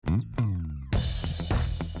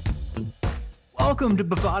Welcome to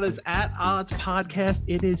Bovada's At Odds podcast.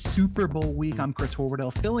 It is Super Bowl week. I'm Chris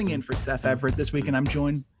Horwedel, filling in for Seth Everett this week, and I'm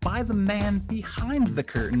joined by the man behind the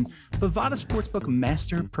curtain, Bovada Sportsbook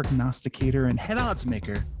master prognosticator and head odds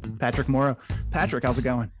maker, Patrick Morrow. Patrick, how's it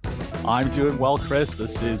going? I'm doing well, Chris.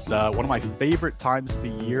 This is one of my favorite times of the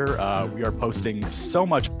year. We are posting so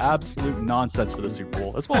much absolute nonsense for the Super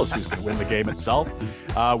Bowl, as well as who's going to win the game itself.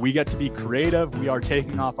 We get to be creative. We are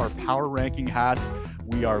taking off our power ranking hats.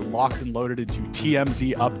 We are locked and loaded into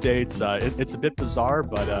TMZ updates. It's a bit bizarre,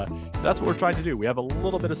 but that's what we're trying to do. We have a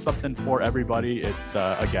little bit of something for everybody. It's,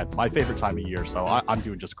 again, my favorite time of year, so I'm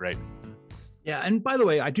doing just great. Yeah, and by the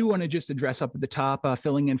way, I do want to just address up at the top,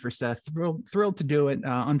 filling in for Seth. Thrilled to do it.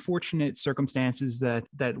 Unfortunate circumstances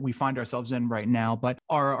that we find ourselves in right now, but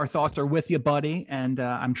our thoughts are with you, buddy, and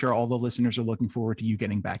I'm sure all the listeners are looking forward to you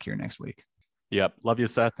getting back here next week. Yep, love you,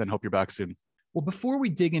 Seth, and hope you're back soon. Well, before we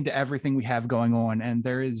dig into everything we have going on, and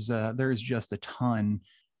there is just a ton.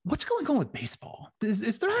 What's going on with baseball? Does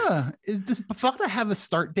Bovada have a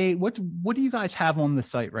start date? What do you guys have on the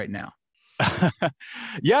site right now?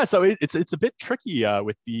 Yeah, so it's a bit tricky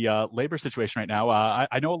with the labor situation right now.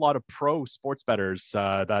 I know a lot of pro sports bettors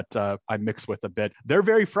that I mix with a bit. They're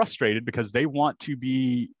very frustrated because they want to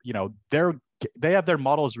be, they have their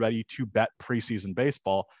models ready to bet preseason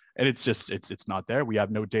baseball. And it's not there. We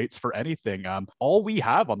have no dates for anything. All we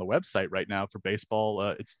have on the website right now for baseball,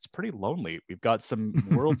 it's pretty lonely. We've got some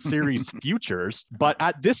World Series futures, but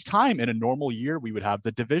at this time in a normal year, we would have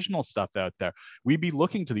the divisional stuff out there. We'd be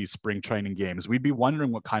looking to these spring training games. We'd be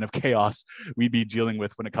wondering what kind of chaos we'd be dealing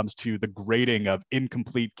with when it comes to the grading of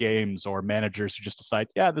incomplete games or managers who just decide,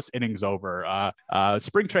 yeah, this inning's over.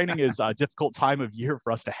 Spring training is a difficult time of year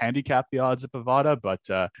for us to handicap the odds at Bovada, but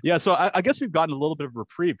so I guess we've gotten a little bit of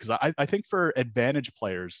reprieve. Because I think for advantage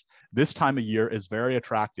players, this time of year is very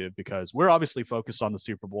attractive because we're obviously focused on the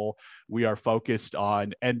Super Bowl. We are focused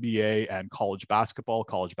on NBA and college basketball,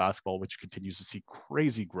 which continues to see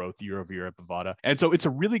crazy growth year over year at Bovada. And so it's a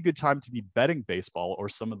really good time to be betting baseball or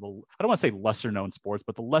some of the, I don't want to say lesser known sports,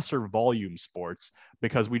 but the lesser volume sports,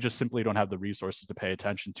 because we just simply don't have the resources to pay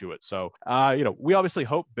attention to it. So, we obviously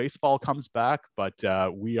hope baseball comes back, but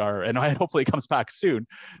and hopefully it comes back soon.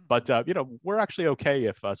 But, we're actually okay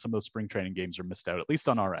if some of those spring training games are missed out, at least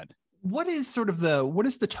on our end. What is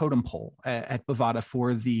the totem pole at Bovada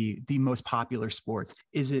for the most popular sports?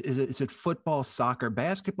 Is it football, soccer,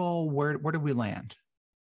 basketball? Where do we land?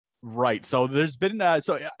 Right. So there's been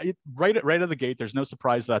right out of the gate, there's no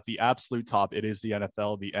surprise that the absolute top, it is the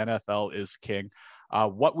NFL. The NFL is king.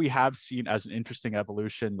 What we have seen as an interesting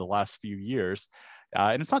evolution the last few years,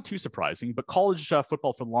 and it's not too surprising, but college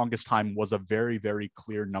football for the longest time was a very, very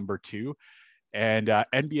clear number two. And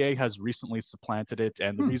NBA has recently supplanted it.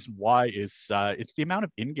 And the reason why is it's the amount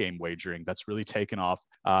of in-game wagering that's really taken off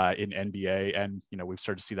in NBA. And, we've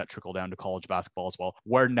started to see that trickle down to college basketball as well,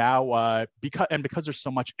 where now, because there's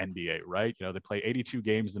so much NBA, right? They play 82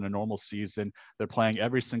 games in a normal season. They're playing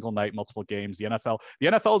every single night, multiple games. The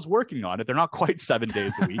NFL is working on it. They're not quite 7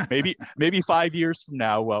 days a week. Maybe 5 years from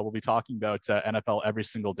now, we'll be talking about NFL every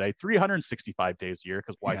single day, 365 days a year,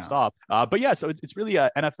 because why stop? But yeah, so it's really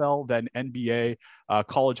NFL, then NBA,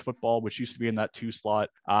 college football, which used to be in that 2 slot.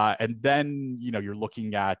 And then, you're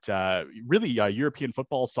looking at European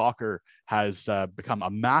football. Soccer has become a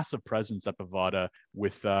massive presence at Bovada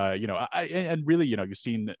with, and really, you've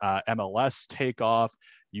seen MLS take off.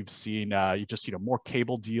 You've seen more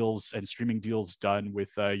cable deals and streaming deals done with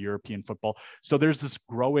European football. So there's this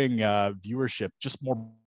growing viewership, just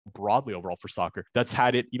more broadly overall for soccer, that's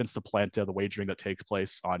had it even supplant the wagering that takes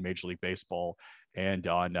place on Major League Baseball and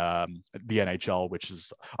on the NHL, which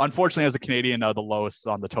is unfortunately, as a Canadian, the lowest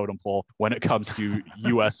on the totem pole when it comes to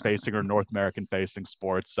U.S. facing or North American facing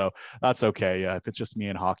sports. So that's okay. If it's just me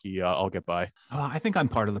and hockey, I'll get by. I think I'm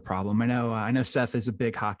part of the problem. I know Seth is a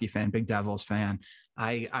big hockey fan, big Devils fan.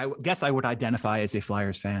 I guess I would identify as a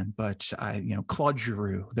Flyers fan, but Claude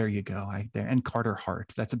Giroux, there you go. And Carter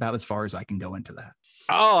Hart. That's about as far as I can go into that.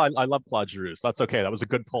 Oh, I love Claude Giroux. So that's okay. That was a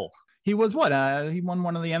good pull. He was what? He won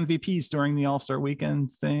one of the MVPs during the All-Star Weekend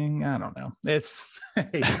thing. I don't know. It's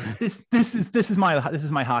this is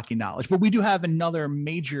my hockey knowledge. But we do have another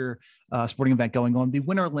major sporting event going on. The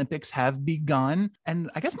Winter Olympics have begun, and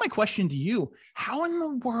I guess my question to you: how in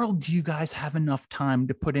the world do you guys have enough time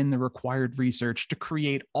to put in the required research to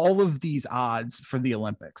create all of these odds for the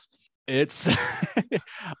Olympics? It's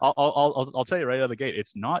I'll tell you right out of the gate,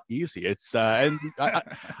 it's not easy. It's and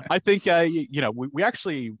I think we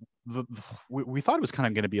actually we thought it was kind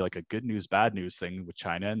of going to be like a good news bad news thing with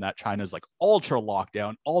China, and that China's like ultra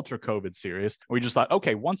lockdown, ultra COVID serious. We just thought,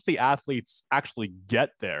 okay, once the athletes actually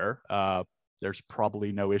get there, there's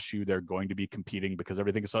probably no issue. They're going to be competing because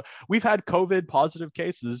everything is so. We've had COVID positive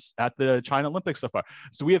cases at the China Olympics so far.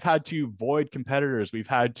 So we have had to void competitors. We've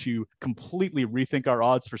had to completely rethink our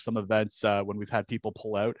odds for some events when we've had people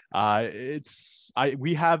pull out.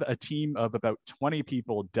 We have a team of about 20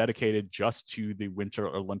 people dedicated just to the Winter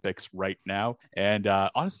Olympics right now. And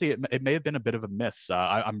honestly, it may have been a bit of a miss.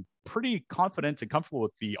 I'm pretty confident and comfortable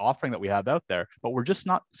with the offering that we have out there, but we're just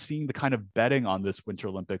not seeing the kind of betting on this Winter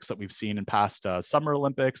Olympics that we've seen in past Summer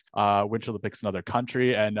Olympics, Winter Olympics in another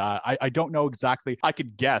country. And I don't know exactly. I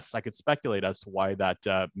could guess, I could speculate as to why that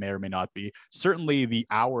may or may not be. Certainly the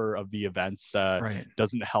hour of the events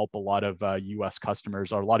doesn't help a lot of US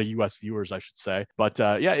customers, or a lot of US viewers, I should say. But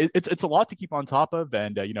it's a lot to keep on top of.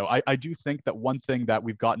 And, I do think that one thing that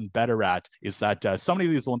we've gotten better at is that so many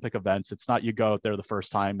of these Olympic events, it's not you go out there the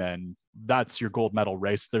first time and that's your gold medal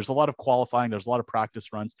race. There's a lot of qualifying, there's a lot of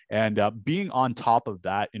practice runs, and being on top of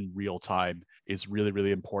that in real time is really,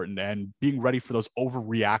 really important. And being ready for those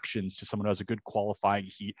overreactions to someone who has a good qualifying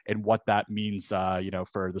heat and what that means,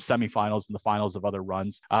 for the semifinals and the finals of other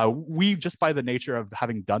runs. We just, by the nature of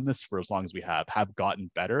having done this for as long as we have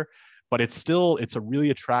gotten better. But it's a really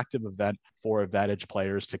attractive event for Advantage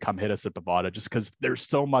players to come hit us at Bovada, just because there's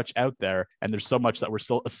so much out there and there's so much that we're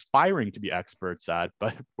still aspiring to be experts at,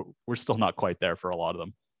 but we're still not quite there for a lot of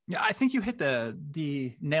them. Yeah, I think you hit the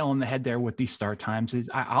nail on the head there with these start times.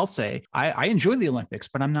 I'll say I enjoy the Olympics,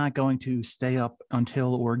 but I'm not going to stay up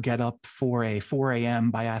until or get up for a 4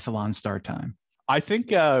 a.m. biathlon start time. I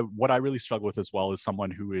think what I really struggle with as well is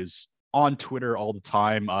someone who is on Twitter all the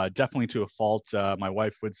time, definitely to a fault. My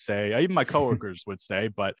wife would say, even my coworkers would say,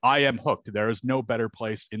 but I am hooked. There is no better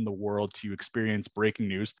place in the world to experience breaking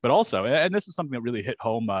news. But also, and this is something that really hit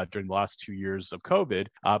home during the last 2 years of COVID,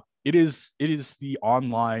 it is the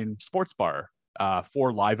online sports bar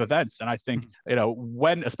for live events. And I think,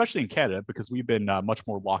 when, especially in Canada, because we've been much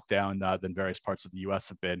more locked down than various parts of the US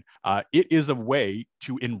have been, it is a way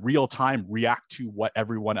to, in real time, react to what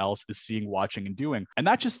everyone else is seeing, watching, and doing. And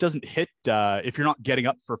that just doesn't hit if you're not getting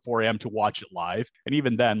up for 4 a.m. to watch it live. And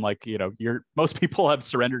even then, most people have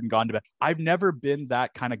surrendered and gone to bed. I've never been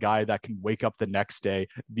that kind of guy that can wake up the next day.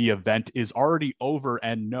 The event is already over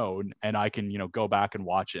and known, and I can, go back and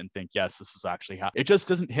watch it and think, yes, this is actually how. It just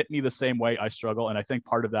doesn't hit me the same way. I struggle. And I think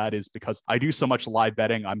part of that is because I do so much live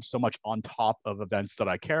betting. I'm so much on top of events that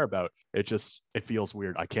I care about. It feels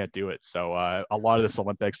weird. I can't do it. So a lot of this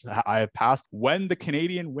Olympics I have passed. When the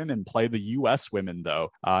Canadian women play the US women, though,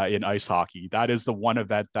 in ice hockey, that is the one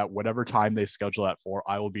event that whatever time they schedule that for,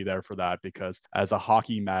 I will be there for that, because as a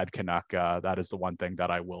hockey mad Canuck, that is the one thing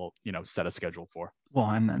that I will, set a schedule for. Well,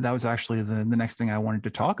 and that was actually the next thing I wanted to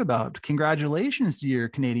talk about. Congratulations to your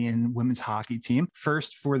Canadian women's hockey team.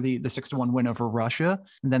 First for the 6-1 win over Russia,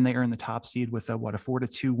 and then they earned the top seed with a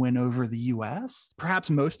 4-2 win over the US. Perhaps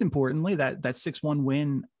most importantly, that 6-1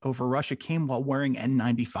 win over Russia came while wearing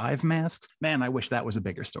N95 masks. Man, I wish that was a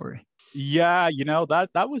bigger story. Yeah,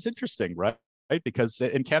 that was interesting, right? Because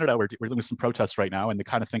in Canada, we're doing some protests right now, and the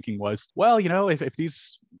kind of thinking was, well, if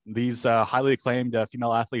these highly acclaimed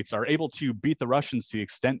female athletes are able to beat the Russians to the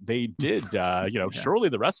extent they did, surely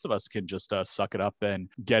the rest of us can just suck it up and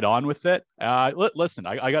get on with it. Listen,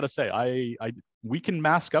 I got to say, we can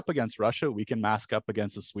mask up against Russia. We can mask up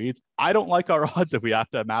against the Swedes. I don't like our odds if we have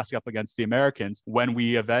to mask up against the Americans when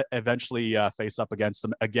we eventually face up against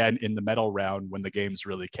them again in the medal round when the games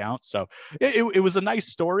really count. So it was a nice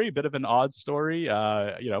story, a bit of an odd story.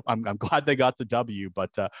 I'm glad they got the W, but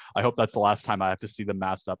I hope that's the last time I have to see them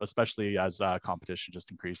masked up, especially as competition just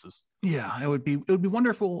increases. Yeah, it would be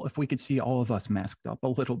wonderful if we could see all of us masked up a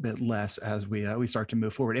little bit less as we start to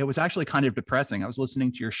move forward. It was actually kind of depressing. I was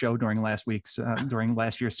listening to your show during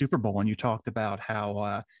last year's Super Bowl, and you talked about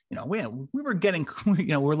how we were getting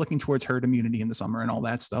we're looking towards herd immunity in the summer and all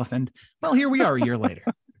that stuff, and well, here we are a year later.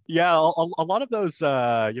 Yeah, a lot of those,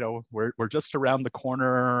 we're just around the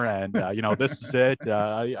corner, and this is it.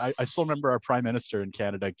 I still remember our Prime Minister in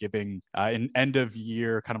Canada giving an end of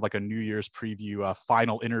year, kind of like a New Year's preview,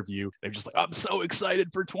 final interview. They're just like, I'm so excited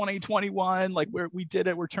for 2021, like we did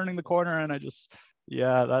it, we're turning the corner, and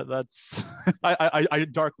that's I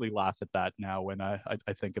darkly laugh at that now when I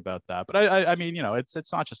think about that. But I mean,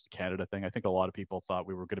 it's not just a Canada thing. I think a lot of people thought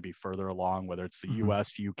we were going to be further along, whether it's the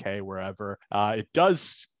US, UK, wherever. It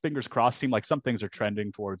does fingers crossed, seem like some things are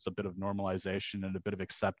trending towards a bit of normalization and a bit of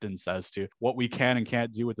acceptance as to what we can and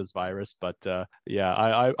can't do with this virus. But yeah,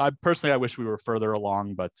 I personally, I wish we were further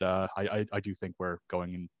along, but I do think we're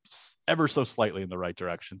going in ever so slightly in the right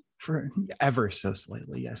direction. For ever so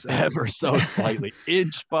slightly, yes. Ever so slightly,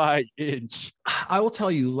 inch by inch. I will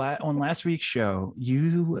tell you, on last week's show,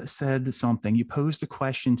 you said something. You posed a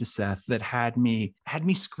question to Seth that had me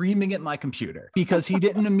screaming at my computer because he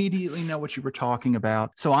didn't immediately know what you were talking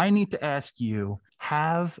about. So I need to ask you: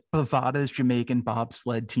 have Bovada's Jamaican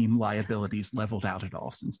bobsled team liabilities leveled out at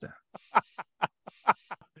all since then?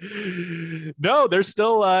 No, they're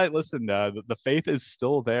still listen, the faith is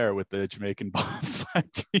still there with the Jamaican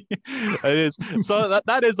bobsled team. It is. So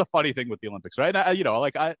that is a funny thing with the Olympics, right?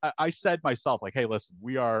 I said myself, like, hey, listen,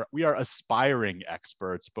 we are aspiring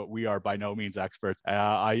experts, but we are by no means experts.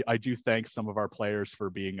 I do thank some of our players for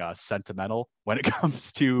being sentimental when it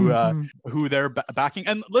comes to who they're backing.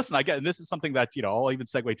 And listen, and this is something that, I'll even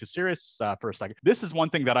segue to Sirius for a second. This is one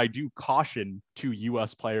thing that I do caution to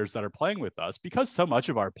U.S. players that are playing with us, because so much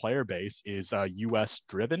of our player base is US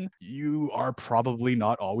driven. You are probably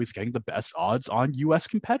not always getting the best odds on US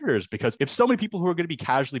competitors, because if so many people who are going to be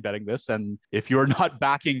casually betting this, and if you're not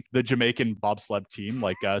backing the Jamaican bobsled team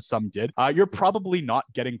like some did, you're probably not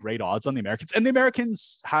getting great odds on the Americans. And the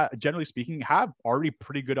Americans, generally speaking, have already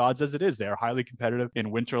pretty good odds as it is. They are highly competitive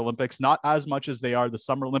in Winter Olympics, not as much as they are the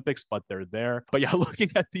Summer Olympics, but they're there. But yeah, looking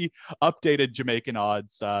at the updated Jamaican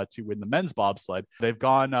odds to win the men's bobsled, they've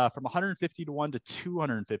gone from 150 to 1 to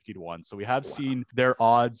 250 to 1. So we have seen their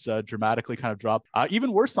odds dramatically kind of drop.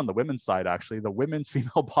 Even worse on the women's side, actually. The women's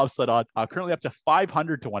female bobsled odd currently up to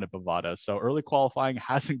 500 to 1 at Bovada. So early qualifying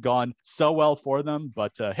hasn't gone so well for them,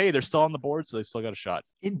 but hey, they're still on the board, so they still got a shot.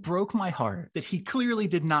 It broke my heart that he clearly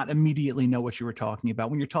did not immediately know what you were talking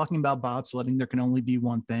about. When you're talking about bobsledding, there can only be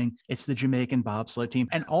one thing. It's the Jamaican bobsled team.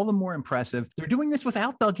 And all the more impressive, they're doing this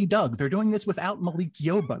without Dougie Doug. They're doing this without Malik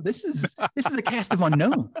Yoba. This is a cast of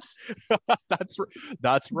unknowns.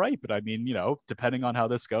 That's right. But I mean, depending on how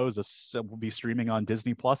this goes, this will be streaming on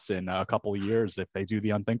Disney Plus in a couple of years if they do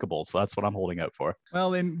the unthinkable. So that's what I'm holding out for.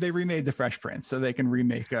 Well, they remade The Fresh Prince, so they can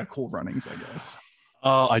remake Cool Runnings, I guess.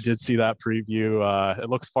 Oh, I did see that preview. It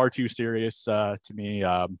looks far too serious to me.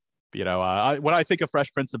 When I think of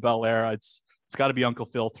Fresh Prince of Bel-Air, it's got to be Uncle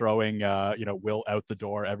Phil throwing, Will out the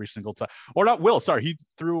door every single time. Or not Will, sorry. He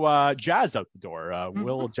threw Jazz out the door.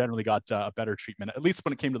 Will generally got a better treatment, at least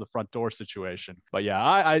when it came to the front door situation. But yeah,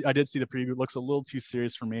 I did see the preview. It looks a little too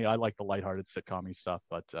serious for me. I like the lighthearted sitcom-y stuff,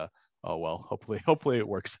 but oh well, hopefully it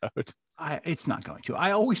works out. It's not going to.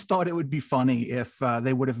 I always thought it would be funny if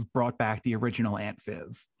they would have brought back the original Aunt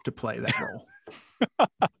Viv to play that role.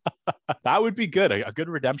 That would be good. A good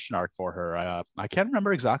redemption arc for her. I can't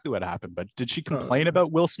remember exactly what happened, but did she complain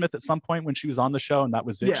about Will Smith at some point when she was on the show, and that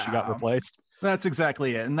was it? Yeah, she got replaced. That's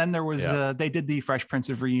exactly it. And then there was they did the Fresh Prince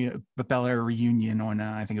of Bel-Air reunion on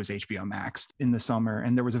I think it was HBO Max in the summer,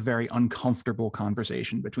 and there was a very uncomfortable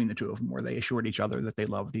conversation between the two of them where they assured each other that they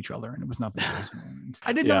loved each other, and it was nothing personal.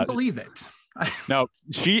 I did not believe it. No,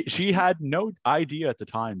 she had no idea at the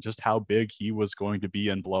time just how big he was going to be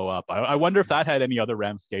and blow up. I wonder if that had any other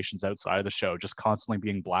ramifications outside of the show, just constantly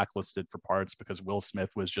being blacklisted for parts because Will Smith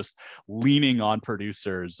was just leaning on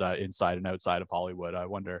producers inside and outside of Hollywood. I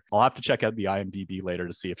wonder. I'll have to check out the IMDb later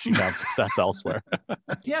to see if she found success elsewhere.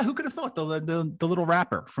 Yeah, who could have thought the little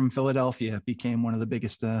rapper from Philadelphia became one of the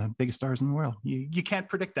biggest stars in the world? You can't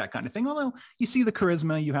predict that kind of thing. Although you see the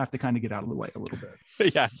charisma, you have to kind of get out of the way a little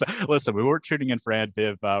bit. Yeah, listen, we weren't tuning in for Aunt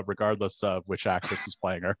Viv, regardless of which actress was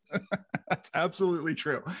playing her. That's absolutely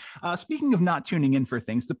true. Speaking of not tuning in for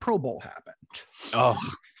things, the Pro Bowl happened. Oh,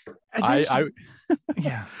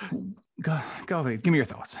 yeah. Go ahead. Give me your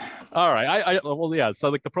thoughts. All right. Well, yeah. So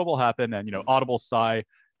like the Pro Bowl happened, and audible sigh.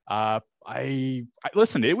 I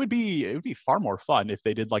listen. It would be far more fun if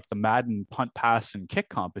they did like the Madden punt, pass, and kick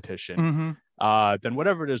competition. Mm-hmm. Than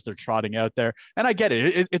whatever it is they're trotting out there. And I get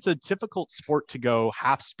it. It's a difficult sport to go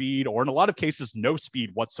half speed, or in a lot of cases, no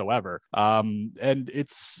speed whatsoever. And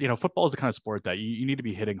it's, football is the kind of sport that you need to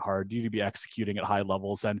be hitting hard. You need to be executing at high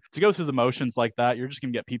levels. And to go through the motions like that, you're just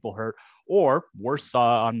going to get people hurt. Or worse,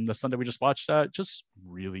 on the Sunday we just watched, just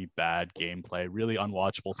really bad gameplay, really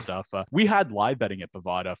unwatchable stuff. We had live betting at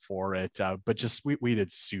Bovada for it, but just we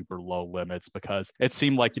did super low limits because it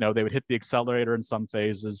seemed like, they would hit the accelerator in some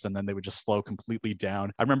phases and then they would just slow completely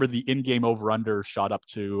down. I remember the in-game over-under shot up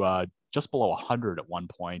to just below 100 at one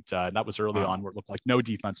point. And that was early on where it looked like no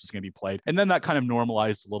defense was going to be played. And then that kind of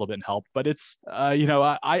normalized a little bit and helped. But it's, I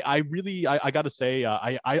got to say,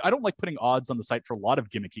 I don't like putting odds on the site for a lot of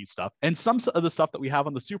gimmicky stuff. And some of the stuff that we have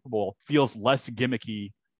on the Super Bowl feels less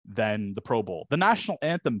gimmicky than the Pro Bowl. The national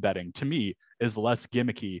anthem betting, to me, is less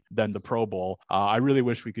gimmicky than the Pro Bowl. I really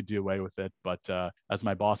wish we could do away with it, but as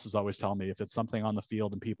my bosses always tell me, if it's something on the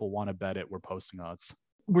field and people want to bet it, we're posting odds.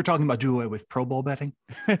 We're talking about do away with Pro Bowl betting.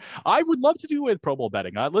 I would love to do away with Pro Bowl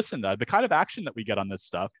betting. Listen, the kind of action that we get on this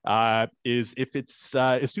stuff is if it's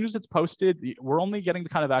as soon as it's posted, we're only getting the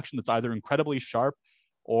kind of action that's either incredibly sharp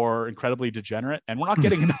or incredibly degenerate, and we're not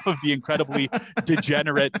getting enough of the incredibly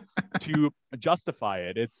degenerate to justify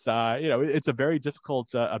it. It's it's a very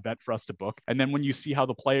difficult bet for us to book. And then when you see how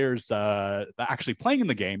the players actually playing in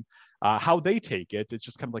the game, how they take it, it's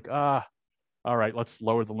just kind of like all right, let's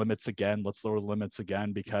lower the limits again. Let's lower the limits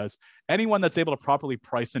again, because anyone that's able to properly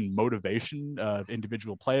price in motivation of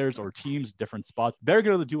individual players or teams, different spots, they're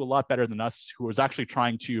going to do a lot better than us, who is actually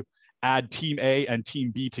trying to add team A and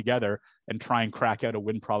team B together and try and crack out a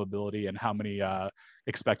win probability and how many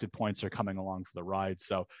expected points are coming along for the ride.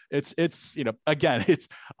 So it's again, it's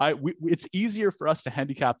easier for us to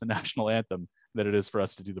handicap the national anthem than it is for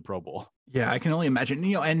us to do the Pro Bowl. Yeah, I can only imagine,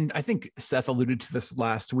 and I think Seth alluded to this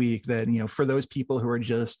last week that, for those people who are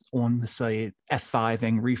just on the site,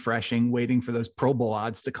 F5ing, refreshing, waiting for those Pro Bowl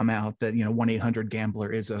odds to come out, that,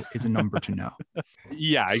 1-800-GAMBLER is a number to know.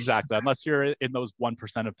 Yeah, exactly. Unless you're in those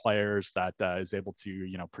 1% of players that is able to,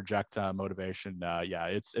 project motivation.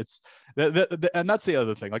 It's and that's the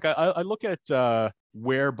other thing. Like I look at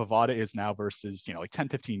where Bovada is now versus, like 10,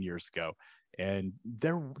 15 years ago. And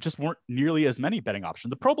there just weren't nearly as many betting options.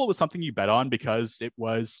 The Pro Bowl was something you bet on because there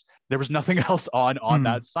was nothing else on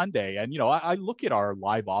that Sunday. And, I look at our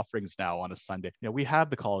live offerings now on a Sunday. We have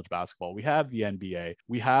the college basketball, we have the NBA,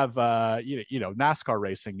 we have, NASCAR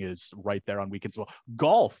racing is right there on weekends. Well,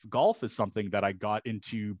 golf is something that I got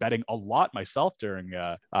into betting a lot myself during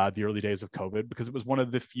the early days of COVID, because it was one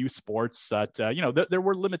of the few sports that, there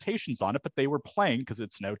were limitations on it, but they were playing because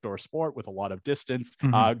it's an outdoor sport with a lot of distance.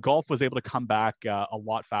 Golf was able to come back a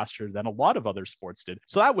lot faster than a lot of other sports did.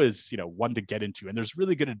 So that was, one to get into. And there's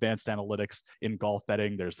really good advanced analytics in golf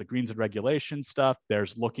betting. There's the greens and regulation stuff.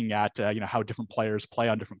 There's looking at, how different players play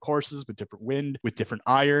on different courses with different wind, with different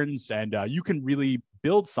irons. And you can really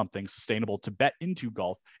build something sustainable to bet into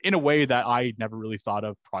golf in a way that I never really thought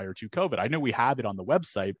of prior to COVID. I know we have it on the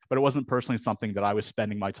website, but it wasn't personally something that I was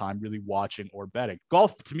spending my time really watching or betting.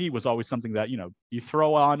 Golf to me was always something that, you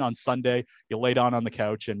throw on Sunday, you lay down on the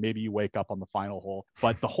couch, and maybe you wake up on the final hole.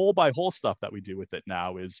 But the hole by hole stuff that we do with it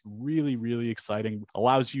now is really, really exciting.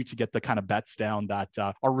 Allows you to get the kind of bets down that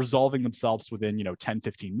are resolving themselves within, 10,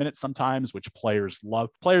 15 minutes sometimes, which players love.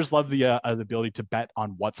 Players love the ability to bet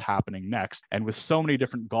on what's happening next. And with so many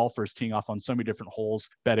different golfers teeing off on so many different holes,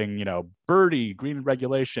 betting, birdie, green and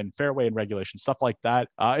regulation, fairway and regulation, stuff like that,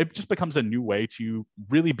 it just becomes a new way to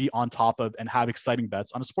really be on top of and have exciting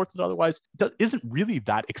bets on a sport that otherwise isn't really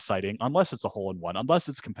that exciting unless it's a hole-in-one, unless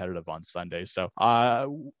it's competitive on Sunday. So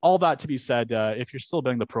all that to be said, if you're still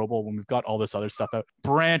betting the Pro Bowl when we've got all this other stuff out,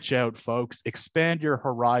 branch out, folks. Expand your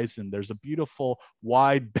horizon. There's a beautiful,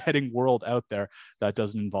 wide betting world out there that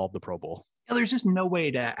doesn't involve the Pro Bowl. There's just no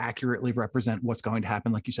way to accurately represent what's going to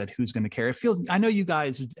happen. Like you said, who's going to care? It feels, I know you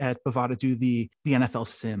guys at Bovada do the NFL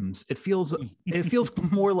Sims. It feels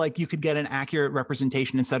more like you could get an accurate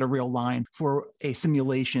representation and set a real line for a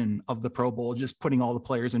simulation of the Pro Bowl, just putting all the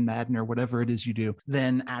players in Madden or whatever it is you do,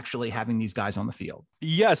 than actually having these guys on the field.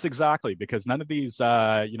 Yes, exactly. Because none of these,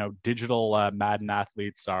 digital Madden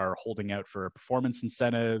athletes are holding out for performance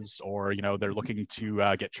incentives, or, they're looking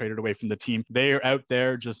to get traded away from the team. They're out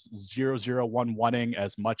there just 0-0-1-1ing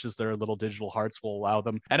as much as their little digital hearts will allow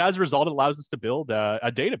them. And as a result, it allows us to build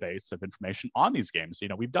a database of information on these games.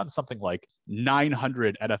 We've done something like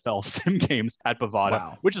 900 NFL sim games at Bovada,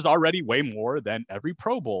 wow, which is already way more than every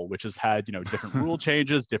Pro Bowl, which has had, different rule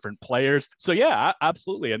changes, different players. So yeah,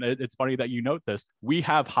 absolutely. And it's funny that you note this. We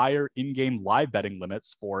have higher in-game live betting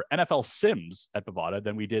limits for NFL sims at Bovada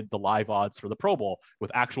than we did the live odds for the Pro Bowl, with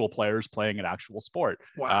actual players playing an actual sport.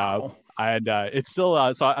 Wow. And it's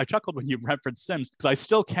still, so I chuckled when you referenced Sims, because I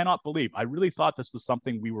still cannot believe, I really thought this was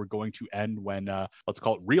something we were going to end when, let's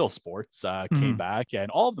call it real sports, came back, and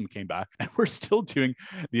all of them came back. And we're still doing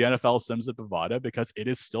the NFL Sims at Bovada because it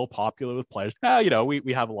is still popular with players.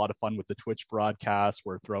 We have a lot of fun with the Twitch broadcast.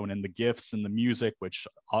 We're throwing in the GIFs and the music, which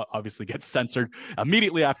obviously gets censored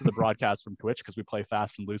immediately after the broadcast from Twitch, because we play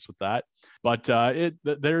fast and loose with that. But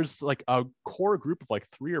there's like a core group of like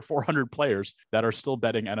 300 or 400 players that are still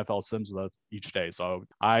betting NFL Sims with us each day. So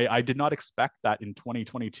I did not expect that in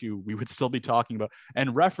 2022 we would still be talking about and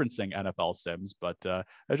referencing NFL Sims, but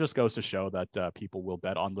it just goes to show that people will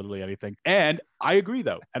bet on literally anything. And I agree,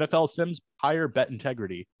 though, NFL Sims higher bet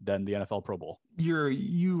integrity than the NFL Pro Bowl.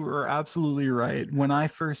 You are absolutely right. When I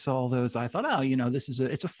first saw those, I thought, oh,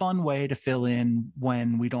 it's a fun way to fill in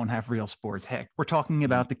when we don't have real sports. Heck, we're talking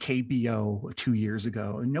about the KBO 2 years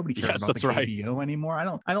ago, and nobody cares about the KBO anymore.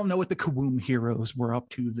 I don't know what the Kawoom Heroes were up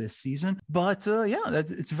to this season, but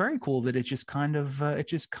it's very cool that it just kind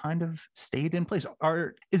of stayed in place.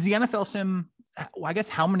 Is the NFL sim? I guess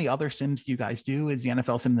how many other sims do you guys do? Is the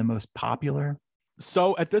NFL sim the most popular?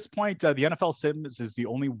 So at this point, the NFL Sims is the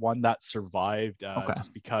only one that survived,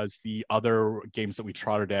 just because the other games that we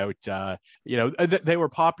trotted out, they were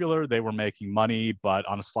popular, they were making money, but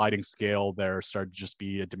on a sliding scale, there started to just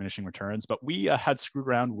be a diminishing returns. But we had screwed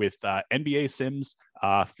around with NBA Sims.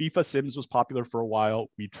 FIFA Sims was popular for a while.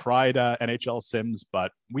 We tried NHL Sims,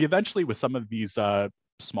 but we eventually, with some of these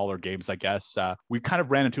smaller games, I guess, we kind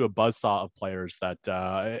of ran into a buzzsaw of players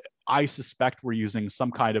that I suspect we're using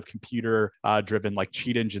some kind of computer driven like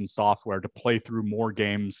cheat engine software to play through more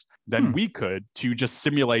games than we could to just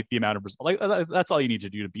simulate the amount of like that's all you need to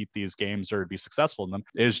do to beat these games or to be successful in them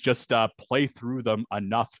is just play through them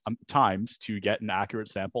enough times to get an accurate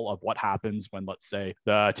sample of what happens when, let's say,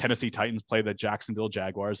 the Tennessee Titans play the Jacksonville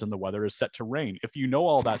Jaguars and the weather is set to rain. If you know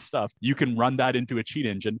all that stuff, you can run that into a cheat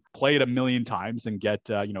engine, play it a million times, and get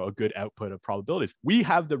a good output of probabilities. We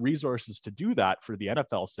have the resources to do that for the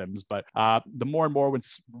NFL Sims, but the more and more when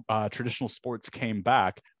traditional sports came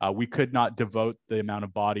back, we could not devote the amount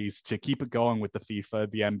of bodies to keep it going with the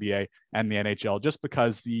FIFA, the NBA, and the NHL, just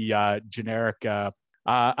because the generic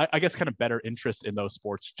I guess kind of better interest in those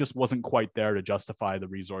sports just wasn't quite there to justify the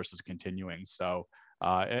resources continuing. So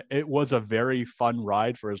it was a very fun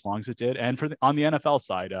ride for as long as it did. And on the NFL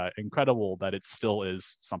side, incredible that it still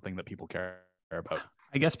is something that people care about.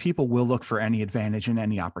 I guess people will look for any advantage in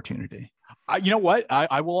any opportunity. You know what?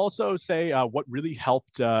 I will also say what really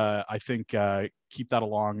helped, I think, keep that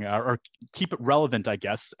along or keep it relevant, I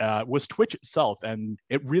guess, was Twitch itself. And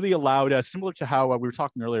it really allowed, similar to how we were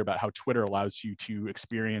talking earlier about how Twitter allows you to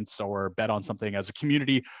experience or bet on something as a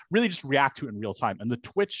community, really just react to it in real time. And the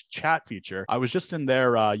Twitch chat feature, I was just in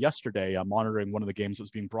there yesterday monitoring one of the games that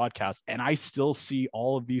was being broadcast, and I still see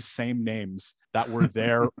all of these same names that were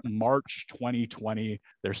there March 2020.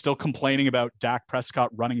 They're still complaining about Dak Prescott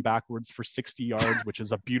running backwards for 60 yards, which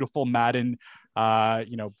is a beautiful Madden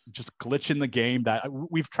just glitch in the game that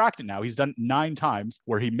we've tracked it now. He's done it 9 times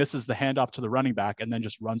where he misses the handoff to the running back and then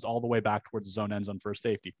just runs all the way back towards the zone end zone for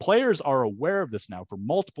safety. Players are aware of this now for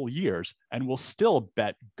multiple years and will still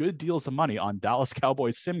bet good deals of money on Dallas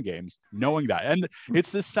Cowboys sim games, knowing that. And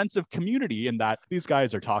it's this sense of community in that these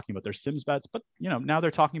guys are talking about their Sims bets, but now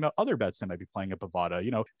they're talking about other bets they might be playing at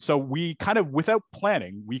Bovada. So we kind of, without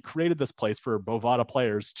planning, we created this place for Bovada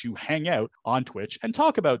players to hang out on Twitch and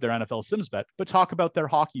talk about their NFL Sims bet, but talk about their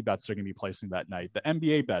hockey bets they're going to be placing that night, the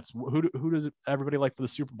NBA bets. Who does everybody like for the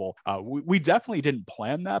Super Bowl? We definitely didn't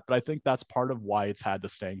plan that, but I think that's part of why it's had the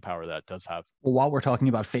staying power that it does have. Well, while we're talking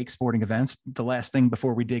about fake sporting events, the last thing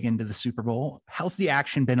before we dig into the Super Bowl, how's the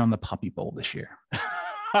action been on the Puppy Bowl this year?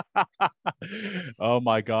 Oh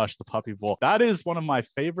my gosh, the Puppy Bowl. That is one of my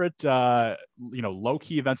favorite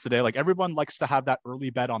low-key events today. Like, everyone likes to have that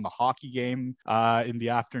early bet on the hockey game in the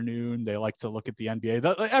afternoon. They like to look at the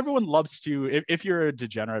NBA. Everyone loves to, if you're a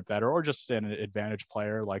degenerate bettor or just an advantage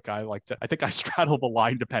player, like I think I straddle the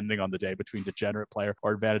line depending on the day between degenerate player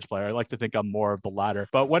or advantage player. I like to think I'm more of the latter.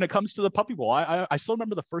 But when it comes to the Puppy Bowl, I still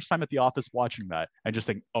remember the first time at the office watching that and just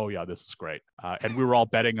think, oh yeah, this is great. And we were all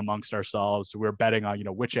betting amongst ourselves. We were betting on,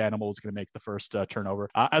 which animal is going to make the first turnover.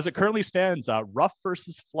 As it currently stands, Ruff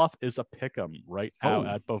versus Fluff is a pick'em right now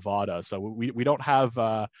at Bovada. So we don't have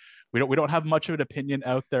we don't have much of an opinion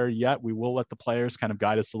out there yet. We will let the players kind of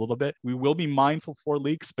guide us a little bit. We will be mindful for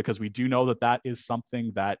leaks because we do know that is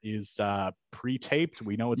something that is pre-taped.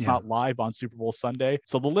 We know it's not live on Super Bowl Sunday.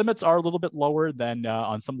 So the limits are a little bit lower than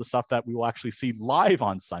on some of the stuff that we will actually see live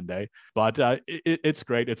on Sunday. But it's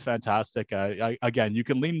great. It's fantastic. Again, you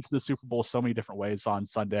can lean into the Super Bowl so many different ways on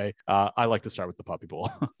Sunday. I like to start with the Puppy Bowl.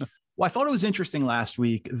 Well, I thought it was interesting last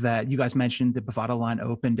week that you guys mentioned the Bovada line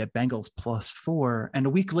opened at Bengals +4. And a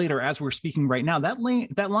week later, as we're speaking right now, that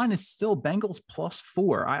line is still Bengals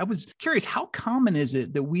 +4. I was curious, how common is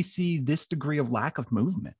it that we see this degree of lack of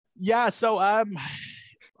movement? Yeah, so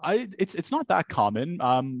it's not that common.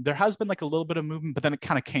 There has been like a little bit of movement, but then it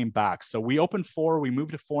kind of came back. So we opened 4, we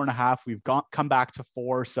moved to 4.5, we've come back to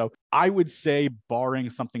 4. So I would say, barring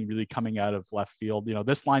something really coming out of left field,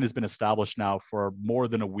 this line has been established now for more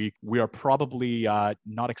than a week. We are probably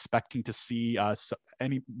not expecting to see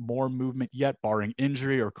any more movement yet, barring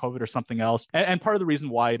injury or COVID or something else. And part of the reason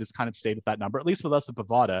why it is kind of stayed at that number, at least with us at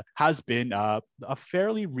Bovada, has been a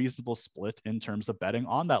fairly reasonable split in terms of betting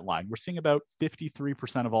on that line. We're seeing about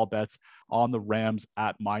 53% of all bets on the Rams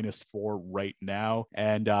at -4 right now.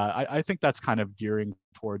 And I think that's kind of gearing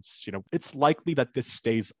towards, it's likely that this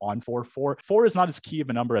stays on 4-4. 4 is not as key of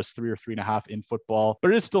a number as 3 or 3.5 in football,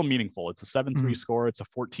 but it is still meaningful. It's a 7-3 score. It's a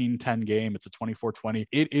 14-10 game. It's a 24-20.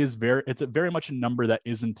 It's very much a number that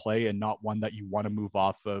is in play and not one that you want to move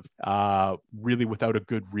off of really without a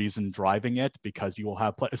good reason driving it, because you will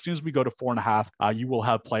have, as soon as we go to 4.5, you will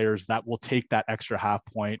have players that will take that extra half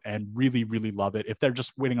point and really, really love it if they're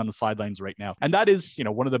just waiting on the sidelines right now. And that is,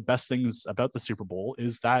 one of the best things about the Super Bowl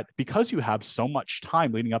is that because you have so much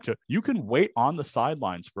time leading up to it, you can wait on the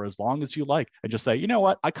sidelines for as long as you like and just say, you know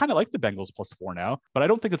what, I kind of like the Bengals +4 now, but I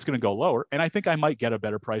don't think it's going to go lower. And I think I might get a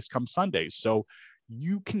better price come Sunday. So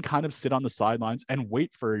you can kind of sit on the sidelines and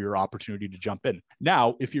wait for your opportunity to jump in.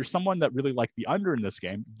 Now, if you're someone that really liked the under in this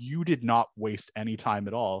game, you did not waste any time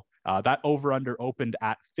at all. That over-under opened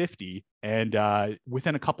at 50, and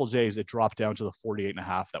within a couple of days, it dropped down to the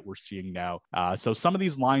 48.5 that we're seeing now. So some of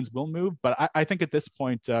these lines will move, but I think at this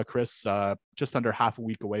point, Chris, just under half a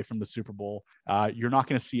week away from the Super Bowl, you're not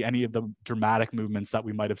going to see any of the dramatic movements that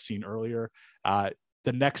we might have seen earlier.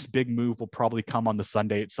 The next big move will probably come on the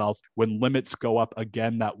Sunday itself when limits go up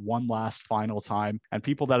again that one last final time. And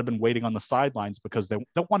people that have been waiting on the sidelines because they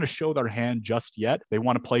don't want to show their hand just yet, they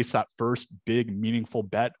want to place that first big meaningful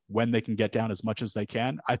bet when they can get down as much as they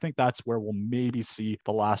can. I think that's where we'll maybe see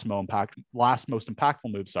the last most impactful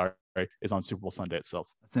move, is on Super Bowl Sunday itself.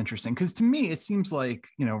 That's interesting, because to me, it seems like,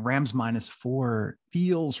 Rams -4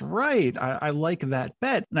 feels right. I like that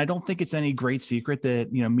bet. And I don't think it's any great secret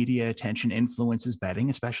that, media attention influences betting,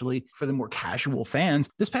 especially for the more casual fans.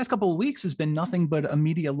 This past couple of weeks has been nothing but a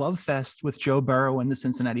media love fest with Joe Burrow and the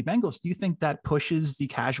Cincinnati Bengals. Do you think that pushes the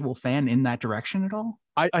casual fan in that direction at all?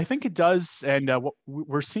 I think it does, and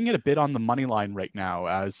we're seeing it a bit on the money line right now.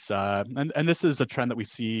 And this is a trend that we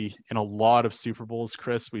see in a lot of Super Bowls,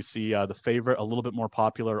 Chris. We see the favorite a little bit more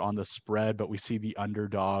popular on the spread, but we see the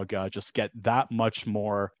underdog just get that much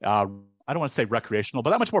more. I don't want to say recreational,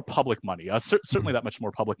 but that much more public money. Certainly that much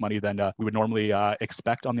more public money than we would normally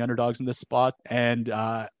expect on the underdogs in this spot. And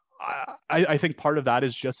I think part of that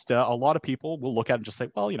is just a lot of people will look at it and just say,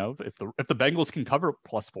 well, if the Bengals can cover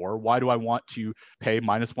 +4, why do I want to pay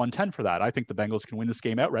 -110 for that? I think the Bengals can win this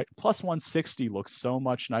game outright. +160 looks so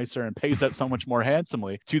much nicer and pays that so much more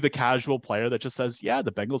handsomely to the casual player that just says, yeah,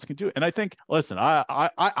 the Bengals can do it. And I think, listen,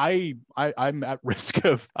 I'm at risk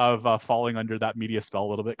of falling under that media spell a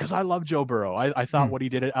little bit because I love Joe Burrow. I thought what he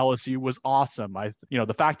did at LSU was awesome.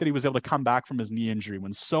 The fact that he was able to come back from his knee injury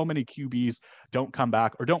when so many QBs don't come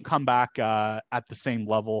back at the same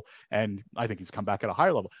level. And I think he's come back at a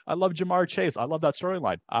higher level. I love Ja'Marr Chase. I love that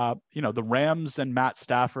storyline. The Rams and Matt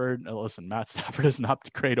Stafford. Listen, Matt Stafford is not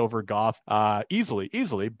great over Goff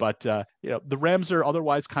easily, but the Rams are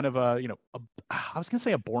otherwise kind of I was going to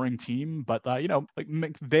say a boring team, but like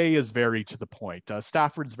McVay is very to the point.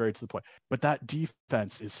 Stafford's very to the point, but that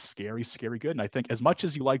defense is scary good. And I think as much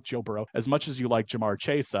as you like Joe Burrow, as much as you like Ja'Marr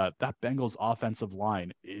Chase, that Bengals offensive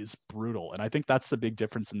line is brutal. And I think that's the big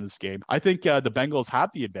difference in this game. I think the Bengals have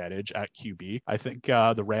the advantage at QB. I think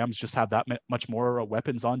the Rams just have that much more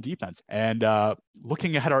weapons on defense. And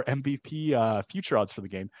looking at our MVP future odds for the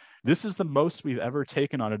game, this is the most we've ever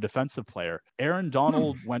taken on a defensive player. Aaron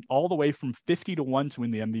Donald went all the way from 50-1 to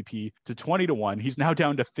win the MVP to 20-1. He's now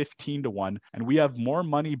down to 15-1. And we have more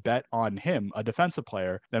money bet on him, a defensive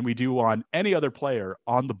player, than we do on any other player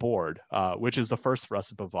on the board, which is the first for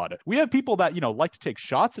us at Bovada. We have people that, like to take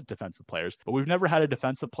shots at defensive players, but we've never had a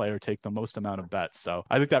defensive player take the most amount of bets. So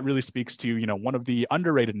I think that really speaks to, one of the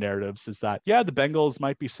underrated narratives is that, yeah, the Bengals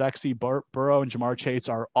might be sexy. Burrow and Ja'Marr Chase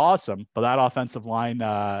are awesome, but that offensive line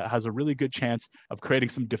has a really good chance of creating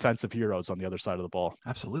some defensive heroes on the other side of the ball.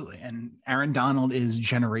 Absolutely. And Aaron Donald is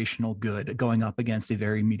generational good going up against a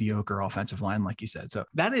very mediocre offensive line, like you said. So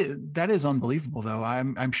that is unbelievable, though.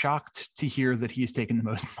 I'm shocked to hear that he's taken the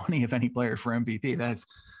most money of any player for MVP.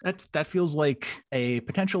 That feels like a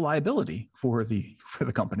potential liability for the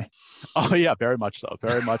company. Oh yeah, very much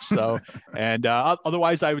so. And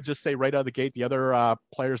otherwise, I would just say right out of the gate, the other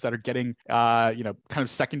players that are getting kind of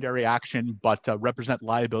secondary action but represent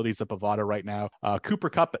liabilities at Bovada right now. Cooper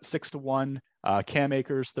Kupp at 6-1. Cam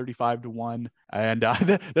Akers 35-1, and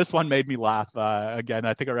this one made me laugh. Again,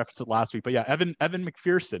 I think I referenced it last week, but yeah, Evan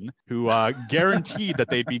McPherson, who guaranteed that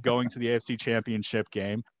they'd be going to the AFC Championship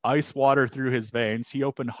game. Ice water through his veins. He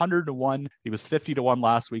opened 100-1. He was 50-1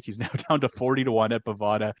 last week. He's now down to 40-1 at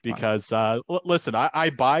Bovada because listen, I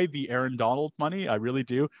buy the Aaron Donald money. I really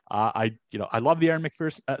do. I love the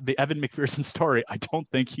Evan McPherson story. I don't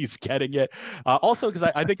think he's getting it. Also, because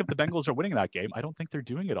I think if the Bengals are winning that game, I don't think they're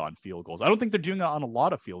doing it on field goals. I don't think they're doing it on a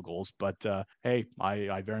lot of field goals, but hey,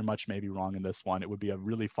 I very much may be wrong in this one. It would be a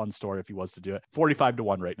really fun story if he was to do it.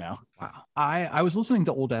 45-1 right now. Wow. I was listening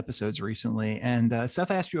to old episodes recently, and Seth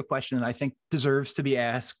asked you a question that I think deserves to be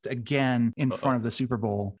asked again in front of the Super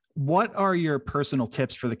Bowl. What are your personal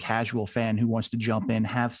tips for the casual fan who wants to jump in,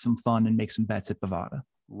 have some fun, and make some bets at Bovada?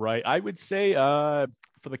 Right. I would say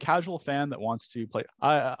for the casual fan that wants to play,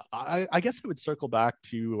 I guess I would circle back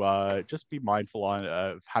to just be mindful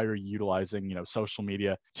on how you're utilizing, social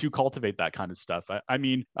media to cultivate that kind of stuff. I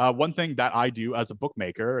mean, one thing that I do as a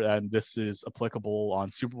bookmaker, and this is applicable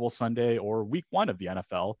on Super Bowl Sunday or week 1 of the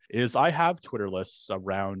NFL, is I have Twitter lists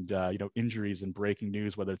around, injuries and breaking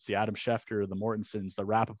news, whether it's the Adam Schefter, the Mortensons, the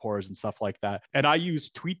Rappaports and stuff like that. And I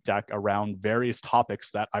use TweetDeck around various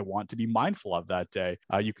topics that I want to be mindful of that day.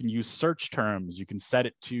 You can use search terms. You can set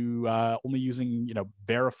it to only using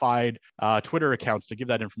verified Twitter accounts to give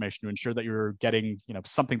that information to ensure that you're getting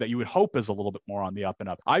something that you would hope is a little bit more on the up and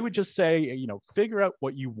up. I would just say figure out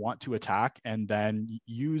what you want to attack and then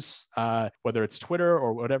use whether it's Twitter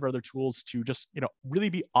or whatever other tools to just really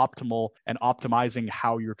be optimal and optimizing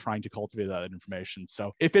how you're trying to cultivate that information.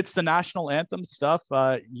 So if it's the national anthem stuff,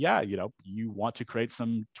 you want to create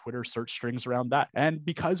some Twitter search strings around that. And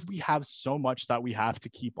because we have so much that we have to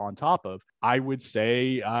keep on top of, I would say,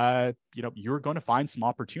 you're going to find some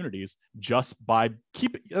opportunities just by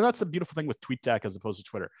that's the beautiful thing with TweetDeck as opposed to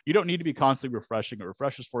Twitter. You don't need to be constantly refreshing. It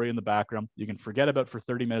refreshes for you in the background. You can forget about it for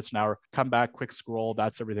 30 minutes, an hour, come back, quick scroll.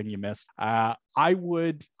 That's everything you missed. I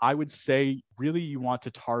would say really you want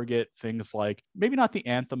to target things like maybe not the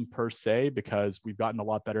anthem per se, because we've gotten a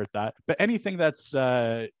lot better at that, but anything that's,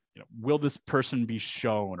 will this person be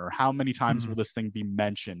shown, or how many times will this thing be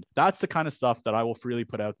mentioned? That's the kind of stuff that I will freely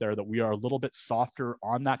put out there, that we are a little bit softer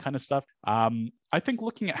on that kind of stuff. I think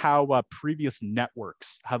looking at how previous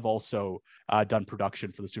networks have also done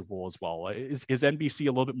production for the Super Bowl as well. Is NBC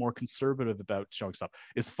a little bit more conservative about showing stuff?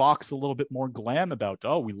 Is Fox a little bit more glam about,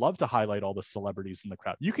 we love to highlight all the celebrities in the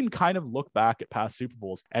crowd? You can kind of look back at past Super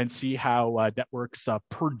Bowls and see how networks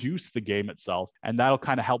produce the game itself. And that'll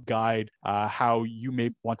kind of help guide how you may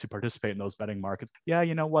want to participate in those betting markets. Yeah,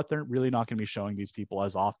 you know what? They're really not going to be showing these people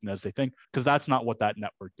as often as they think, because that's not what that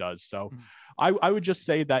network does. So I would just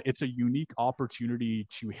say that it's a unique opportunity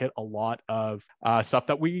to hit a lot of stuff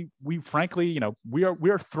that we frankly, we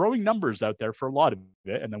are throwing numbers out there for a lot of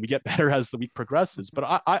it, and then we get better as the week progresses.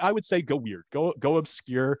 But I would say go weird, go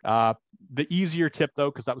obscure. The easier tip though,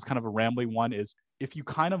 because that was kind of a rambling one, is if you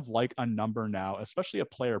kind of like a number now, especially a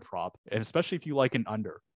player prop, and especially if you like an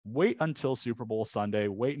under, wait until Super Bowl Sunday,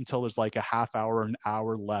 wait until there's like a half hour, an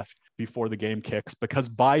hour left before the game kicks, because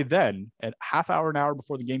by then, at half hour, an hour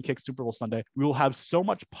before the game kicks Super Bowl Sunday, we will have so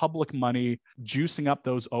much public money juicing up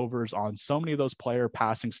those overs on so many of those player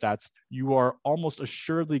passing stats. You are almost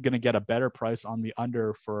assuredly going to get a better price on the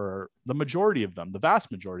under for the majority of them, the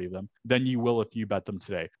vast majority of them, than you will if you bet them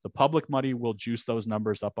today. The public money will juice those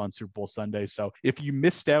numbers up on Super Bowl Sunday. So if you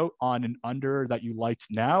missed out on an under that you liked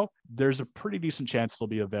now, there's a pretty decent chance it'll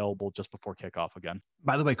be available just before kickoff again.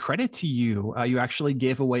 By the way, credit to you. You actually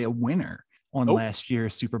gave away a winner on last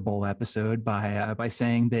year's Super Bowl episode by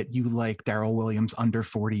saying that you like Darrell Williams under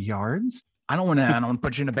 40 yards. I don't want to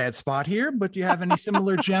put you in a bad spot here, but do you have any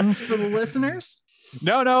similar gems for the listeners?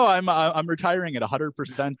 No, I'm retiring at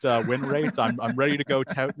 100% win rate. I'm ready to go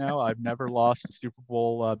tout now. I've never lost a Super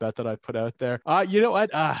Bowl bet that I put out there. You know what?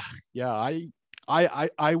 I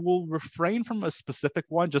will refrain from a specific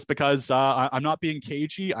one just because I'm not being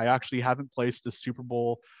cagey. I actually haven't placed a Super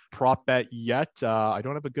Bowl prop bet yet. I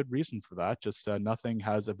don't have a good reason for that. Just nothing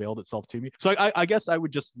has availed itself to me. So I guess I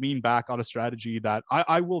would just lean back on a strategy that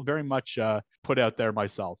I will very much put out there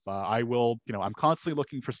myself. I will, I'm constantly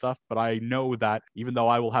looking for stuff, but I know that even though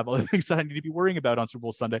I will have other things that I need to be worrying about on Super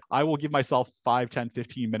Bowl Sunday, I will give myself 5, 10,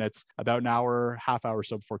 15 minutes, about an hour, half hour or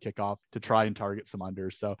so before kickoff to try and target some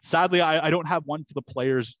unders. So sadly, I don't have one for the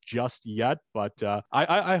players just yet, but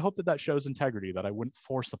I hope that shows integrity, that I wouldn't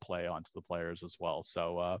force a play onto the players as well.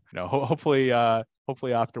 So, hopefully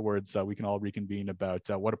afterwards we can all reconvene about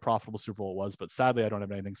what a profitable Super Bowl it was. But sadly, I don't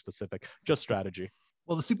have anything specific, just strategy.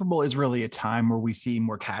 Well, the Super Bowl is really a time where we see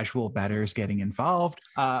more casual bettors getting involved.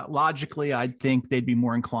 Logically, I'd think they'd be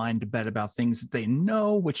more inclined to bet about things that they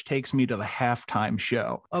know, which takes me to the halftime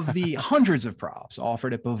show. Of the hundreds of props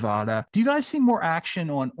offered at Bovada, do you guys see more action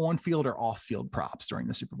on-field or off-field props during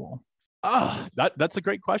the Super Bowl? Oh, that's a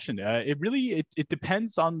great question. It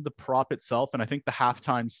depends on the prop itself, and I think the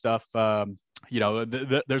halftime stuff.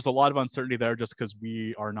 There's a lot of uncertainty there just because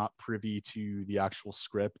we are not privy to the actual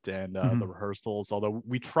script and the rehearsals. Although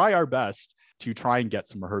we try our best to try and get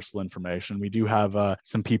some rehearsal information. We do have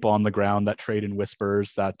some people on the ground that trade in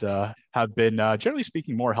whispers that have been, generally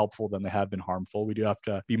speaking, more helpful than they have been harmful. We do have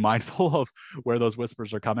to be mindful of where those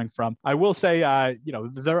whispers are coming from. I will say,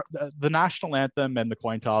 the national anthem and the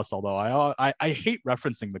coin toss, although I hate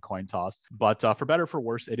referencing the coin toss, but for better or for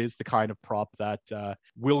worse, it is the kind of prop that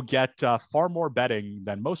will get far more betting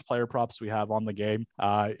than most player props we have on the game.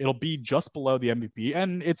 It'll be just below the MVP,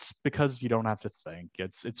 and it's because you don't have to think.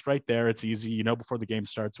 It's right there. It's easy. You know before the game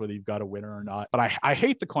starts whether you've got a winner or not. But I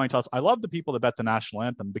hate the coin toss. I love the people that bet the national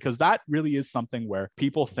anthem because that really is something where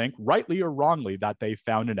people think, rightly or wrongly, that they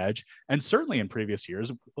found an edge. And certainly in previous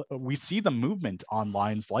years, we see the movement on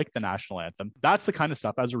lines like the national anthem. That's the kind of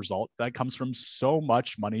stuff as a result that comes from so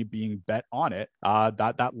much money being bet on it,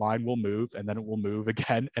 that line will move, and then it will move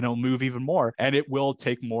again, and it'll move even more. And it will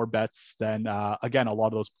take more bets than, again, a lot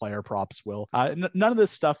of those player props will. None of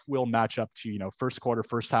this stuff will match up to, first quarter,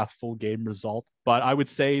 first half, full game result. But I would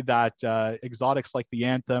say that exotics like the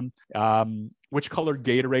anthem, which color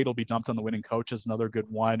Gatorade will be dumped on the winning coach is another good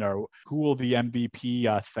one, or who will the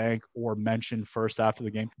MVP thank or mention first after the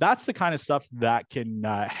game. That's the kind of stuff that can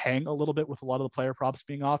hang a little bit with a lot of the player props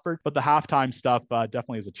being offered. But the halftime stuff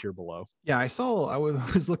definitely is a tier below. Yeah, I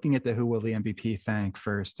was looking at the who will the MVP thank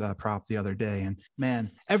first prop the other day. And man,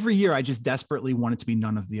 every year I just desperately want it to be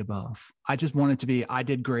none of the above. I just want it to be, I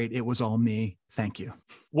did great. It was all me. Thank you.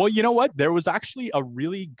 Well, you know what? There was actually a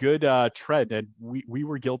really good trend, and we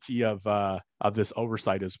were guilty of this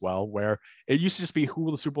oversight as well, where it used to just be who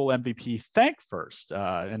will the Super Bowl MVP thank first,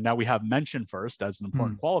 and now we have mention first as an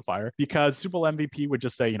important qualifier, because Super Bowl MVP would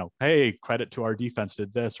just say, hey, credit to our defense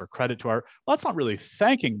did this, or credit to our. Well, that's not really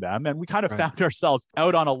thanking them, and we kind of found ourselves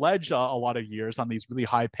out on a ledge a lot of years on these really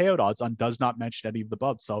high payout odds on does not mention any of the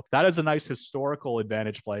above. So that is a nice historical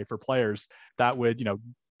advantage play for players that would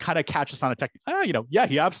kind of catch us on a technique. Yeah,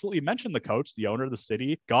 he absolutely mentioned the coach, the owner of the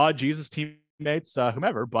city, God, Jesus, teammates,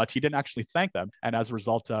 whomever, but he didn't actually thank them. And as a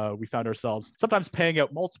result, we found ourselves sometimes paying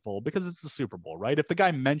out multiple because it's the Super Bowl, right? If the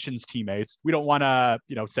guy mentions teammates, we don't want to,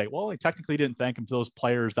 say, well, he technically didn't thank him to those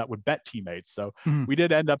players that would bet teammates. So we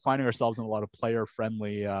did end up finding ourselves in a lot of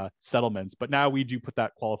player-friendly settlements. But now we do put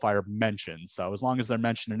that qualifier mentioned. So as long as they're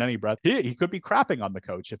mentioned in any breath, he could be crapping on the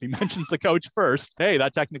coach. If he mentions the coach first, hey,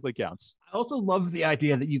 that technically counts. I also love the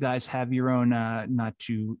idea that you guys have your own, not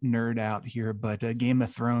to nerd out here, but Game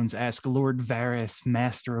of Thrones, ask Lord Varys,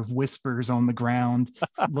 master of whispers on the ground,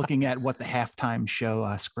 looking at what the halftime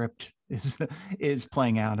show script is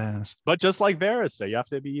playing out as. But just like Varys, you have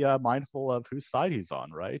to be mindful of whose side he's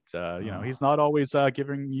on, right? He's not always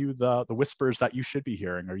giving you the whispers that you should be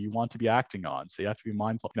hearing or you want to be acting on. So you have to be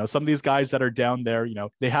mindful. Some of these guys that are down there,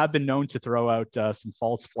 they have been known to throw out some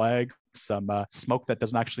false flags, some smoke that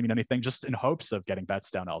doesn't actually mean anything, just in hopes of getting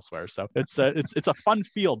bets down elsewhere. So it's a fun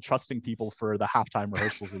field trusting people for the halftime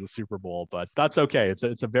rehearsals of the Super Bowl, but that's okay.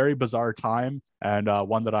 It's a very bizarre time, and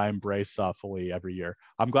one that I embrace fully every year.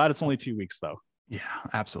 I'm glad it's only 2 weeks though. Yeah,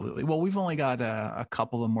 absolutely. Well, we've only got a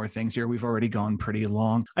couple of more things here. We've already gone pretty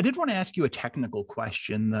long. I did want to ask you a technical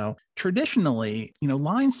question, though. Traditionally,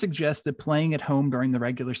 lines suggest that playing at home during the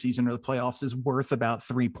regular season or the playoffs is worth about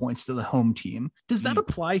 3 points to the home team. Does that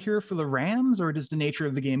apply here for the Rams, or does the nature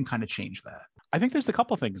of the game kind of change that? I think there's a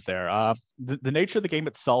couple of things there. The nature of the game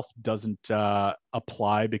itself doesn't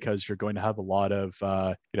apply because you're going to have a lot of,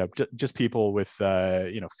 just people with,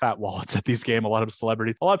 fat wallets at these games, a lot of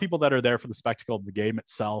celebrities, a lot of people that are there for the spectacle of the game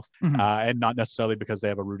itself, and not necessarily because they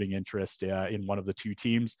have a rooting interest in one of the two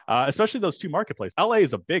teams, especially those two marketplaces. LA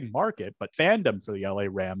is a big market, but fandom for the LA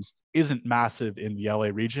Rams isn't massive in the LA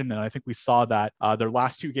region. And I think we saw that their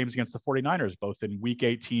last two games against the 49ers, both in week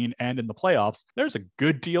 18 and in the playoffs, there's a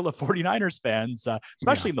good deal of 49ers fans,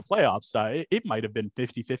 especially in the playoffs. It might have been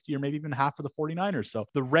 50-50 or maybe even half of the 49ers 49ers. So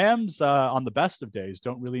the Rams on the best of days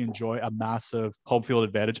don't really enjoy a massive home field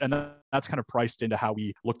advantage. And that's kind of priced into how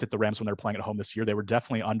we looked at the Rams when they were playing at home this year. They were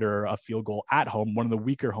definitely under a field goal at home, one of the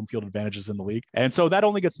weaker home field advantages in the league. And so that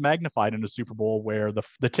only gets magnified in a Super Bowl where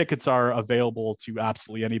the tickets are available to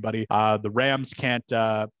absolutely anybody. The Rams can't,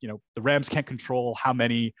 the Rams can't control how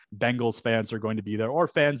many Bengals fans are going to be there or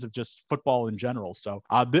fans of just football in general. So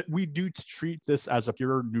we do treat this as a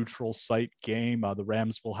pure neutral site game. The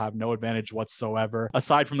Rams will have no advantage whatsoever,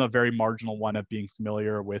 aside from the very marginal one of being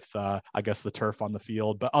familiar with, I guess, the turf on the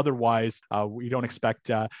field. But otherwise, we don't expect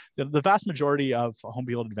the vast majority of home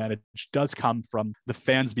field advantage does come from the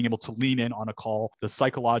fans being able to lean in on a call, the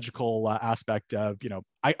psychological aspect of,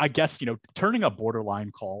 I guess, turning a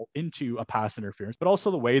borderline call into a pass interference, but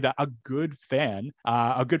also the way that a good fan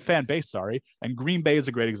base, and Green Bay is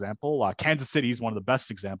a great example. Kansas City is one of the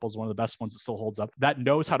best examples, one of the best ones that still holds up, that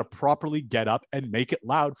knows how to properly get up and make it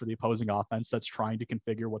loud for the opposing offense that's trying to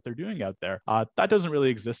configure what they're doing out there. That doesn't really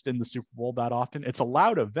exist in the Super Bowl that often. It's a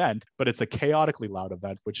loud event, but it's a chaotically loud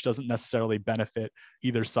event, which doesn't necessarily benefit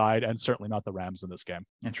either side, and certainly not the Rams in this game.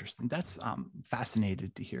 Interesting. That's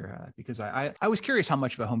fascinated to hear because I was curious how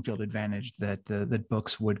much of a home field advantage that the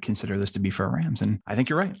books would consider this to be for Rams. And I think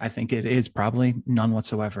you're right. I think it is probably none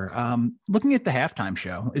whatsoever. Looking at the halftime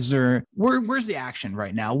show, where's the action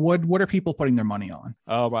right now? What are people putting their money on?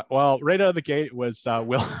 Oh, well, right out of the gate was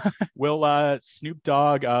will Snoop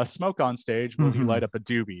Dogg smoke on stage? Will he light up a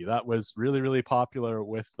doobie? That was really, really popular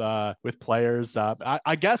with players.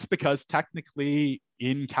 I guess because technically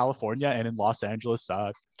in California and in Los Angeles,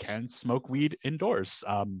 can smoke weed indoors,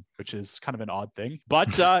 which is kind of an odd thing.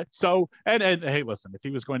 But and hey, listen, if he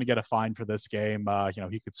was going to get a fine for this game,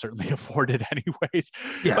 he could certainly afford it anyways.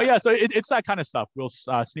 Yeah. But yeah, so it's that kind of stuff. Will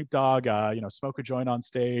Snoop Dogg, smoke a joint on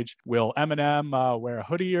stage? Will Eminem wear a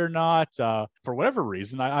hoodie or not? For whatever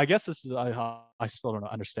reason, I guess this is. I still don't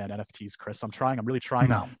understand NFTs, Chris. I'm really trying.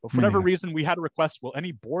 No, but for whatever reason, we had a request. Will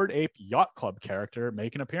any Bored Ape Yacht Club character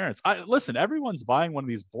make an appearance? Listen, everyone's buying one of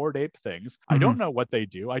these Bored Ape things. I don't know what they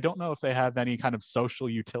do. I don't know if they have any kind of social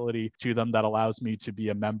utility to them that allows me to be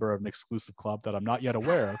a member of an exclusive club that I'm not yet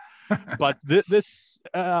aware of. But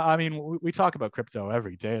we talk about crypto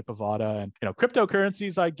every day at Bovada, and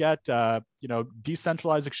cryptocurrencies I get,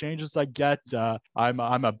 decentralized exchanges I get. I'm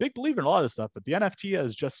a big believer in a lot of this stuff, but the NFT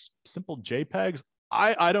is just simple JPEGs.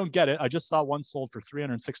 I don't get it. I just saw one sold for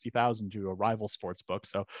 $360,000 to a rival sports book.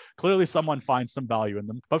 So clearly someone finds some value in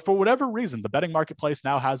them. But for whatever reason, the betting marketplace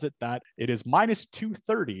now has it that it is minus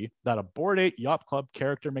 230 that a Bored Ape Yacht Club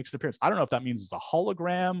character makes an appearance. I don't know if that means it's a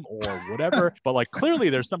hologram or whatever, but clearly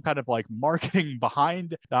there's some kind of marketing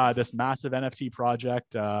behind this massive NFT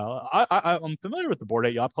project. I'm familiar with the Bored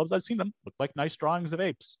Ape Yacht Clubs. I've seen them look like nice drawings of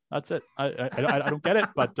apes. That's it. I don't get it,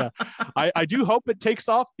 but I do hope it takes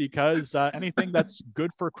off because anything that's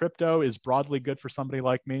good for crypto is broadly good for somebody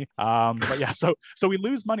like me. But yeah, so we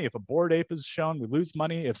lose money if a Bored Ape is shown. We lose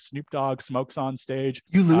money if Snoop Dogg smokes on stage.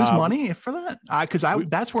 You lose money for that? Because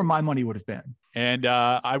that's where my money would have been. And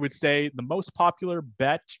I would say the most popular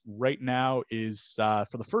bet right now is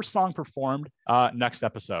for the first song performed next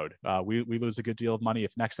episode. We lose a good deal of money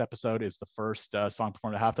if next episode is the first song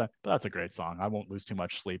performed at halftime. But that's a great song. I won't lose too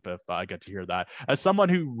much sleep if I get to hear that. As someone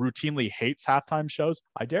who routinely hates halftime shows,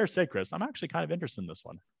 I dare say, Chris, I'm actually kind of interested in this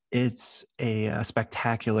one. It's a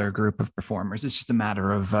spectacular group of performers. It's just a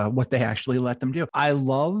matter of what they actually let them do. I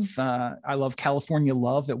love California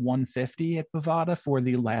Love at 150 at Bovada for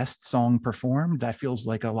the last song performed. That feels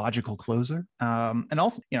like a logical closer. And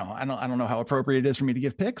also, I don't know how appropriate it is for me to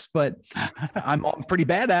give picks, but I'm pretty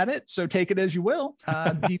bad at it. So take it as you will.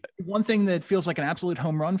 The one thing that feels like an absolute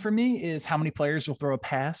home run for me is how many players will throw a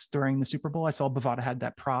pass during the Super Bowl. I saw Bovada had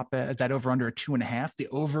that prop that over under a 2.5. The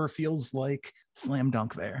over feels like slam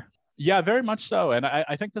dunk there. Yeah, very much so. And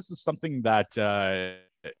I think this is something that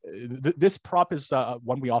this prop is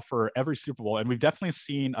one we offer every Super Bowl, and we've definitely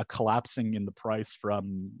seen a collapsing in the price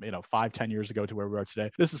from 5-10 years ago to where we are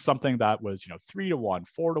today. This is something that was 3-1,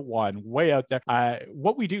 4-1, way out there.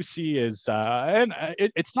 What we do see is, and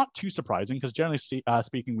it's not too surprising because generally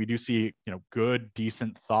speaking, we do see good,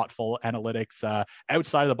 decent, thoughtful analytics,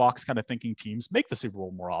 outside of the box kind of thinking teams make the Super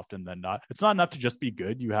Bowl more often than not. It's not enough to just be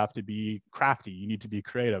good; you have to be crafty. You need to be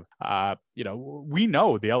creative. We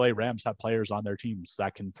know the LA Rams have players on their teams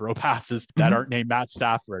that can throw passes that aren't named Matt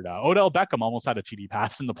Stafford. Odell Beckham almost had a TD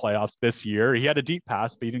pass in the playoffs this year. He had a deep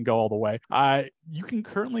pass, but he didn't go all the way. You can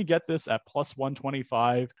currently get this at plus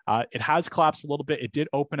 125. It has collapsed a little bit. It did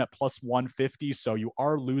open at plus 150, so you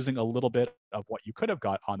are losing a little bit of what you could have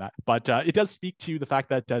got on that. But it does speak to the fact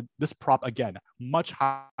that this prop, again, much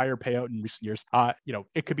higher payout in recent years.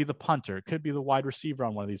 It could be the punter, it could be the wide receiver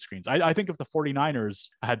on one of these screens. I think if the 49ers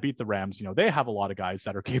had beat the Rams, they have a lot of guys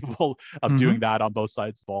that are capable of doing that on both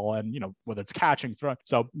sides of the ball, and whether it's catching, throwing.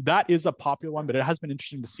 So that is a popular one, but it has been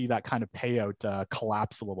interesting to see that kind of payout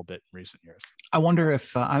collapse a little bit in recent years. I wonder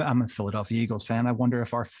if I'm a Philadelphia Eagles fan. I wonder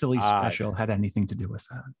if our Philly special had anything to do with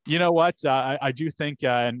that. You know what? I do think,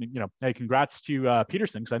 hey, congrats to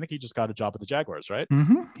Peterson, because I think he just got a job at the Jaguars, right?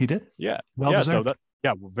 Mm-hmm. He did. Yeah. Well deserved.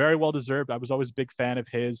 Yeah, very well deserved. I was always a big fan of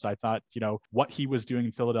his. I thought, what he was doing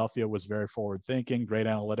in Philadelphia was very forward thinking, great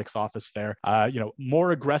analytics office there.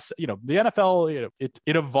 More aggressive, the NFL, it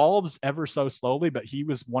evolves ever so slowly, but he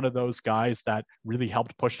was one of those guys that really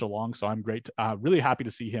helped push it along. So I'm really happy to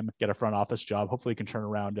see him get a front office job. Hopefully he can turn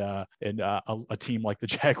around in a team like the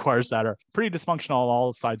Jaguars that are pretty dysfunctional on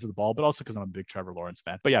all sides of the ball, but also because I'm a big Trevor Lawrence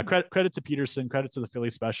fan. But yeah, credit to Peterson, credit to the Philly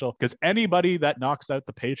special, because anybody that knocks out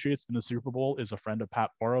the Patriots in the Super Bowl is a friend of Pat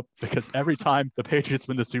Morrow, because every time the Patriots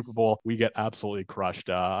win the Super Bowl, we get absolutely crushed.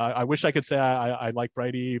 I wish I could say I like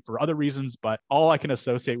Brady for other reasons, but all I can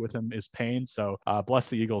associate with him is pain. So bless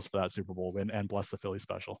the Eagles for that Super Bowl win, and bless the Philly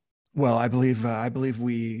special. Well, I believe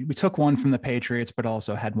we took one from the Patriots, but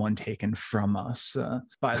also had one taken from us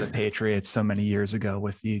by the Patriots so many years ago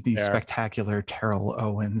with the spectacular Terrell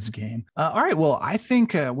Owens game. All right, well, I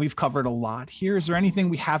think we've covered a lot here. Is there anything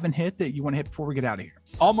we haven't hit that you want to hit before we get out of here?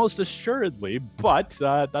 Almost assuredly, but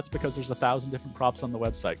that's because there's 1,000 different props on the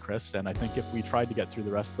website, Chris. And I think if we tried to get through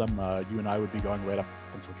the rest of them, you and I would be going right up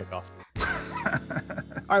until kickoff.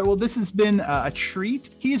 All right, well, this has been a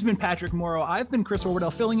treat. He has been Patrick Morrow. I've been Chris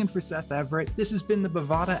Orwell, filling in for Seth Everett. This has been the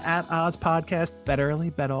Bovada at Odds podcast. Bet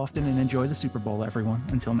early, bet often, and enjoy the Super Bowl, everyone.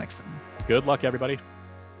 Until next time. Good luck, everybody.